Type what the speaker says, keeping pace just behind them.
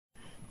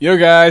Yo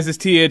guys, it's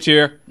T-Hedgez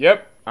here.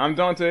 Yep, I'm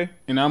Dante.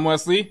 And I'm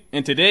Wesley.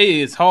 And today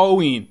is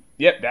Halloween.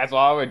 Yep, that's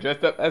why we're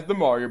dressed up as the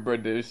Mario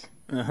Brothers.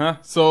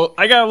 So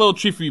I got a little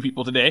treat for you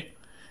people today.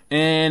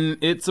 And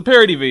it's a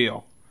parody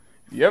video.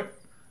 Yep.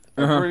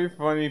 A pretty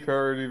funny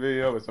parody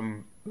video with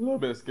a little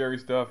bit of scary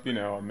stuff, you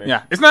know.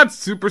 Yeah, it's not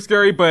super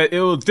scary, but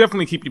it'll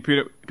definitely keep you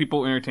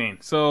people entertained.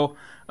 So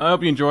I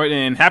hope you enjoyed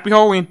and happy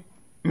Halloween.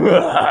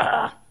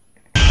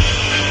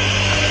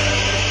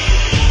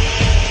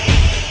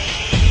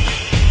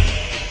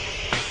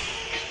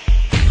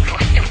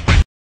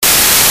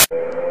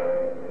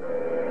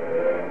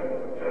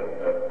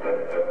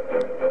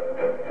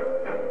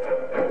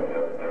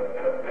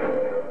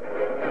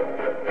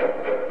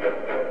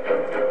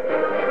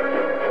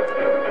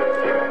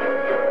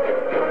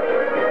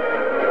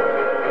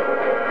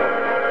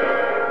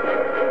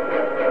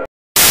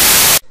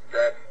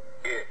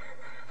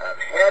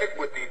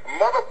 With these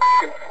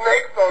motherfucking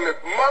snakes on this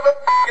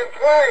motherfucking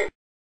plane.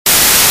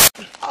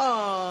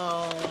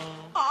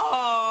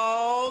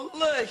 Oh,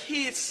 look,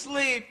 he's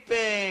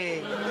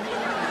sleeping.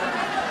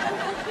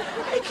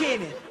 Hey,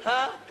 Kenan,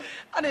 huh?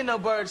 I didn't know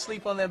birds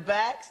sleep on their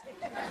backs.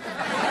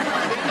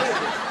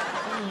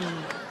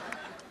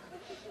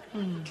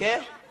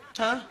 Okay,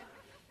 huh?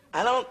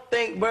 I don't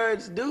think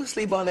birds do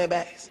sleep on their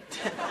backs.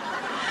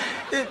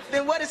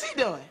 then what is he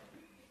doing?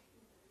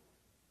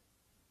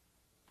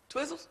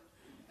 Twizzles?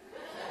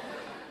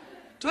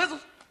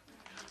 Twizzles?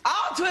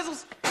 Oh,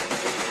 Twizzles!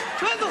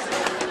 Twizzles!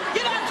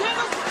 Get out,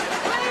 Twizzles!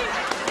 Please!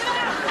 Get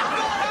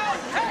out!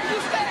 Hey, you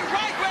stay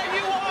right where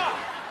you are!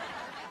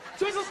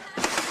 Twizzles!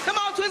 Come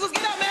on, Twizzles,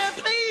 get out, man,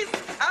 please!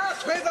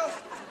 Twizzles!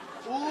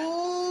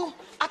 Ooh,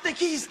 I think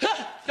he's...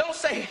 Don't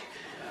say it.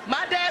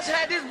 My dad's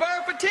had this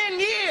bird for 10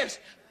 years.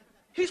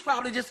 He's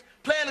probably just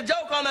playing a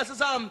joke on us or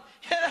something.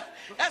 Yeah,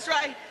 that's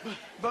right.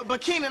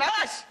 But Kenan,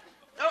 hush!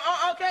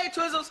 Okay,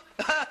 Twizzles.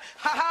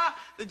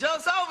 The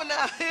joke's over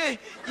now.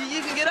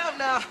 You can get up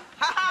now.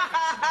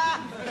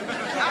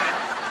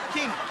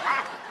 Kenan,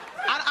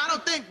 I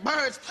don't think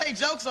birds play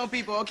jokes on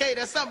people, okay?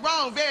 There's something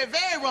wrong, very,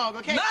 very wrong,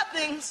 okay?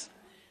 Nothing's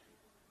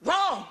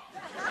wrong.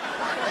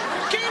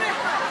 Kenan,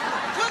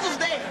 Twizzles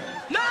dead.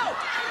 No,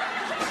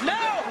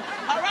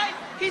 all right?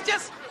 He's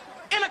just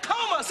in a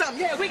coma or something.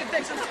 Yeah, we can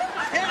fix him.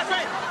 Yeah, that's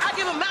right. I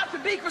give him mouth to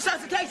beak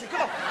resuscitation.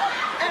 Come on.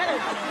 Hey,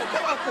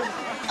 come on, Twizzles.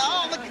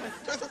 Oh, look at this,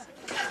 Twizzles.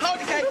 Hold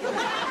the cake.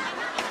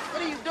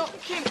 What are you doing?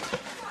 King.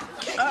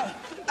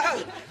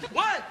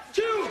 1,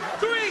 2,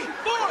 3,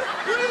 4,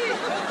 3.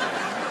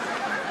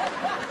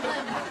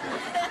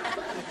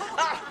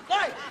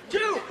 1,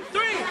 2,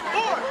 3,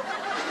 4.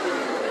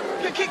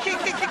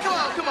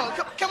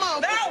 Come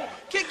on. No.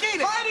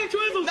 Kenan. Fighting,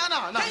 Twizzles. No.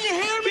 Can you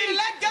hear me? Kenan,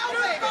 let go,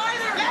 baby.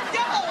 Let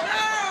go.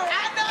 No.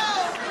 I know.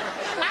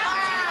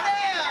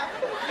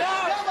 No.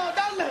 Come on,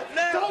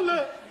 don't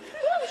look.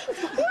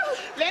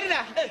 Let it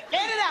out. Baby.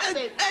 Let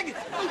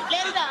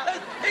it out.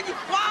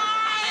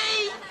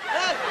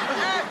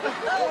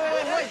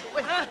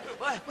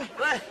 Why?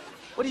 Wait.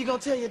 What are you gonna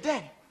tell your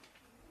daddy?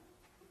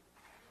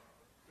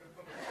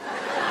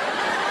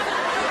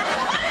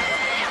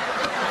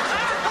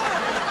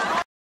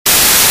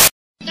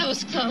 That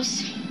was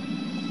close.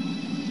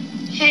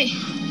 Hey,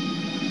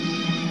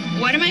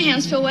 why do my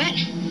hands feel wet?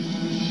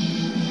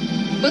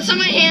 What's on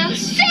my hands?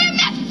 Sam,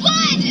 that's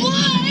blood! Blood!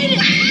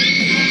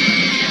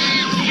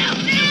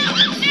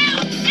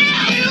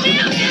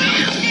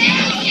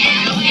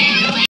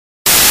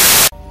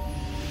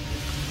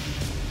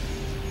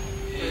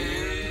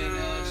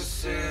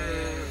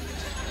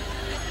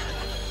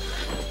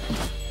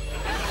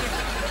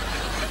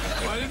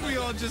 Why did we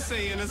all just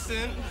say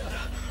innocent?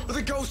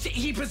 The ghost,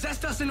 he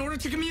possessed us in order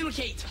to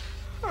communicate.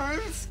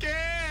 I'm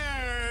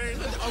scared.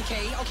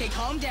 Okay,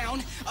 calm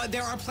down.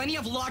 There are plenty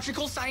of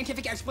logical,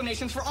 scientific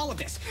explanations for all of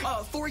this.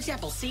 For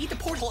example, see the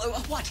portal,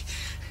 what?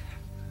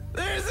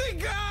 There's a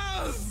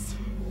ghost!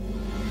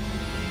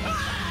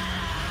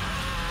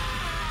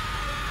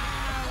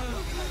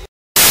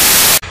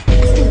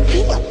 Still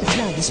feel and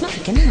smell your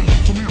smoke, and I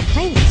cannot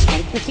play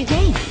fake with your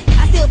game.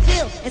 I still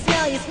feel and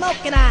smell your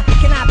smoke, and I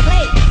cannot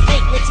play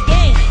fake with your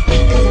game.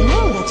 Cause I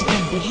know that you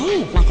can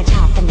behave like a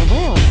child from the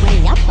world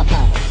way up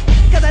above.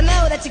 Cause I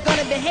know that you're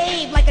gonna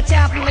behave like a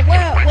child from the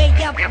world way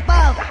up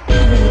above. In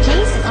any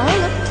case, it's all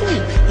up to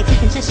you. If you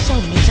can just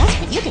show me just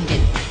what you can do.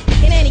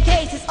 In any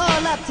case, it's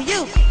all up to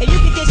you. If you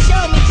can just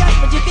show me just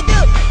what you can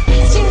do.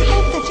 I sure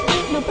hope that you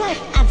ain't no bluff.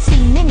 I've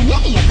seen many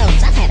of those.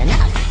 I've had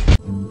enough.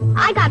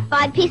 I got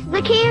 5 pieces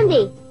of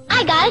candy.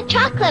 I got a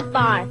chocolate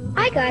bar.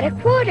 I got a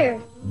quarter.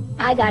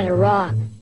 I got a rock.